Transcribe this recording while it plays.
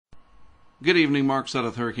Good evening, Mark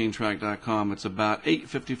Sudduth, HurricaneTrack.com. It's about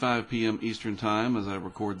 8:55 p.m. Eastern Time as I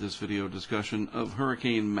record this video discussion of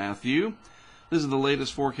Hurricane Matthew. This is the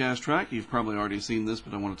latest forecast track. You've probably already seen this,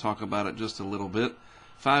 but I want to talk about it just a little bit.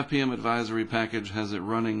 5 p.m. advisory package has it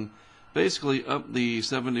running basically up the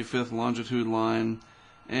 75th longitude line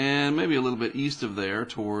and maybe a little bit east of there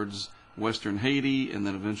towards western Haiti and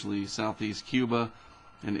then eventually southeast Cuba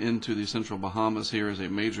and into the central Bahamas here as a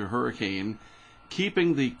major hurricane,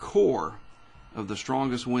 keeping the core of the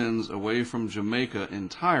strongest winds away from Jamaica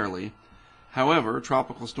entirely. However,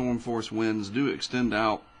 tropical storm force winds do extend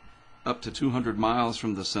out up to 200 miles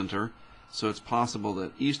from the center, so it's possible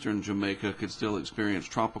that eastern Jamaica could still experience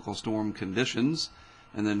tropical storm conditions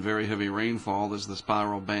and then very heavy rainfall as the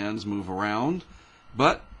spiral bands move around.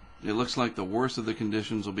 But it looks like the worst of the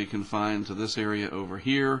conditions will be confined to this area over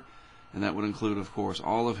here, and that would include, of course,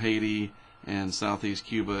 all of Haiti and southeast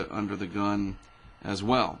Cuba under the gun as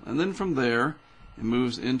well. And then from there, it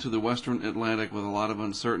moves into the western Atlantic with a lot of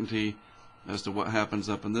uncertainty as to what happens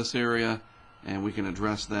up in this area, and we can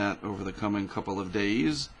address that over the coming couple of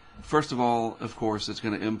days. First of all, of course, it's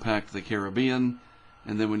going to impact the Caribbean,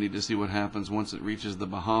 and then we need to see what happens once it reaches the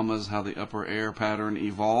Bahamas, how the upper air pattern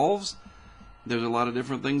evolves. There's a lot of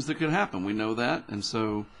different things that could happen. We know that, and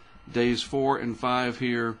so days 4 and 5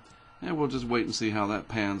 here, and we'll just wait and see how that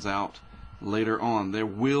pans out later on. There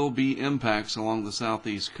will be impacts along the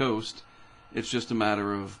southeast coast. It's just a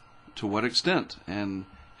matter of to what extent and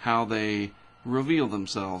how they reveal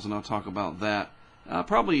themselves, and I'll talk about that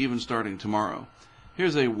probably even starting tomorrow.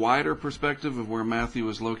 Here's a wider perspective of where Matthew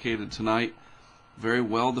is located tonight. Very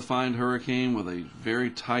well-defined hurricane with a very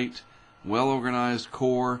tight, well-organized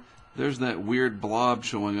core. There's that weird blob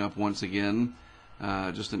showing up once again.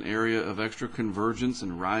 Just an area of extra convergence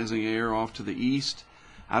and rising air off to the east.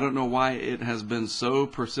 I don't know why it has been so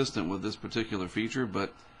persistent with this particular feature,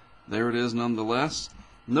 but there it is nonetheless.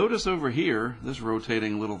 Notice over here, this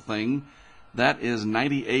rotating little thing, that is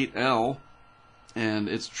 98L, and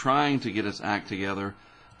it's trying to get its act together,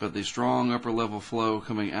 but the strong upper level flow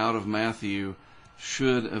coming out of Matthew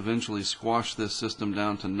should eventually squash this system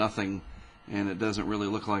down to nothing, and it doesn't really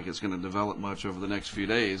look like it's going to develop much over the next few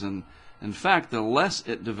days. And in fact, the less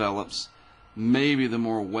it develops, maybe the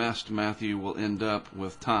more west Matthew will end up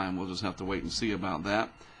with time. We'll just have to wait and see about that.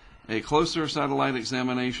 A closer satellite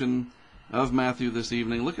examination of Matthew this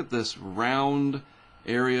evening. Look at this round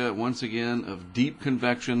area once again of deep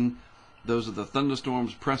convection. Those are the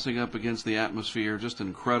thunderstorms pressing up against the atmosphere. Just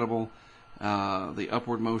incredible. The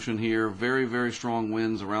upward motion here. Very, very strong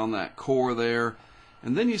winds around that core there.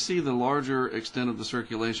 And then you see the larger extent of the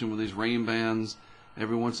circulation with these rain bands.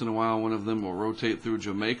 Every once in a while, one of them will rotate through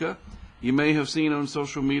Jamaica. You may have seen on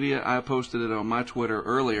social media, I posted it on my Twitter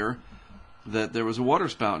earlier, that there was a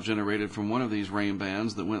waterspout generated from one of these rain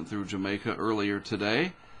bands that went through Jamaica earlier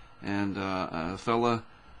today. And a fella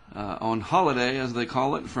on holiday, as they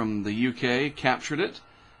call it, from the UK captured it.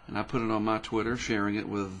 And I put it on my Twitter, sharing it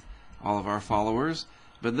with all of our followers.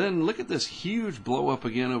 But then look at this huge blow up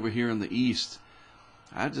again over here in the east.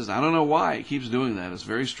 I don't know why it keeps doing that. It's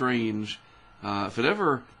very strange. If it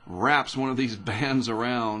ever wraps one of these bands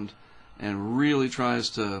around and really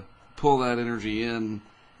tries to pull that energy in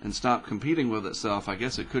and stop competing with itself, I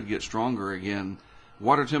guess it could get stronger again.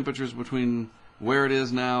 Water temperatures between where it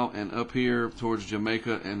is now and up here towards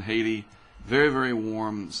Jamaica and Haiti, very, very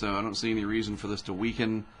warm, so I don't see any reason for this to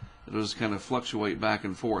weaken. It'll just kind of fluctuate back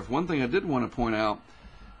and forth. One thing I did want to point out,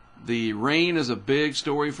 the rain is a big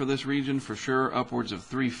story for this region for sure, upwards of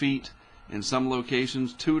 3 feet in some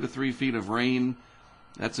locations, 2 to 3 feet of rain.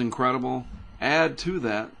 That's incredible. Add to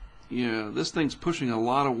that, this thing's pushing a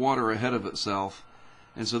lot of water ahead of itself.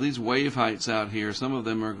 And so these wave heights out here, some of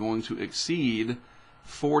them are going to exceed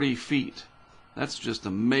 40 feet. That's just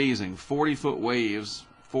amazing. 40-foot waves,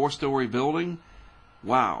 4-story building.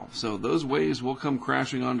 Wow. So those waves will come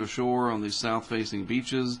crashing onto shore on these south-facing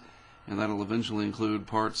beaches, and that'll eventually include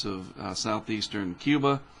parts of southeastern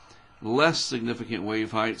Cuba. Less significant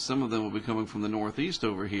wave heights. Some of them will be coming from the northeast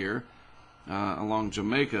over here along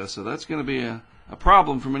Jamaica. So that's going to be a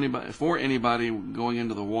problem for anybody going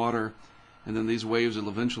into the water. And then these waves will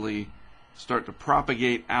eventually start to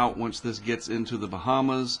propagate out once this gets into the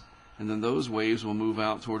Bahamas. And then those waves will move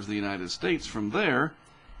out towards the United States from there.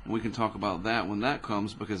 And we can talk about that when that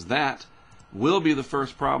comes, because that will be the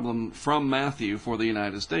first problem from Matthew for the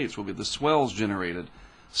United States, will be the swells generated.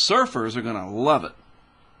 Surfers are going to love it.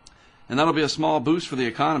 And that'll be a small boost for the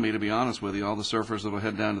economy, to be honest with you, all the surfers that will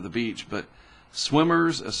head down to the beach. But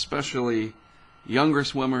swimmers, especially younger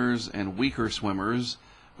swimmers and weaker swimmers,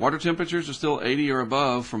 water temperatures are still 80 or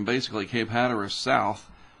above from basically Cape Hatteras south.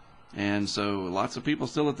 And so lots of people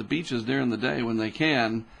still at the beaches during the day when they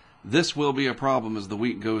can. This will be a problem as the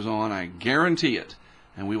week goes on, I guarantee it.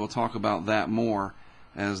 And we will talk about that more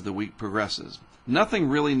as the week progresses. Nothing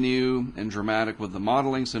really new and dramatic with the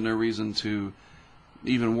modeling, so no reason to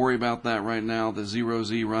even worry about that right now. The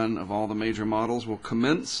 0Z run of all the major models will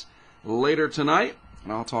commence later tonight,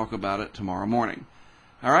 and I'll talk about it tomorrow morning.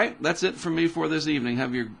 All right, that's it from me for this evening.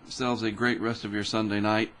 Have yourselves a great rest of your Sunday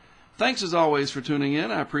night. Thanks as always for tuning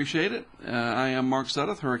in. I appreciate it. I am Mark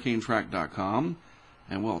Sudduth, HurricaneTrack.com,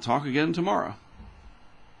 and we'll talk again tomorrow.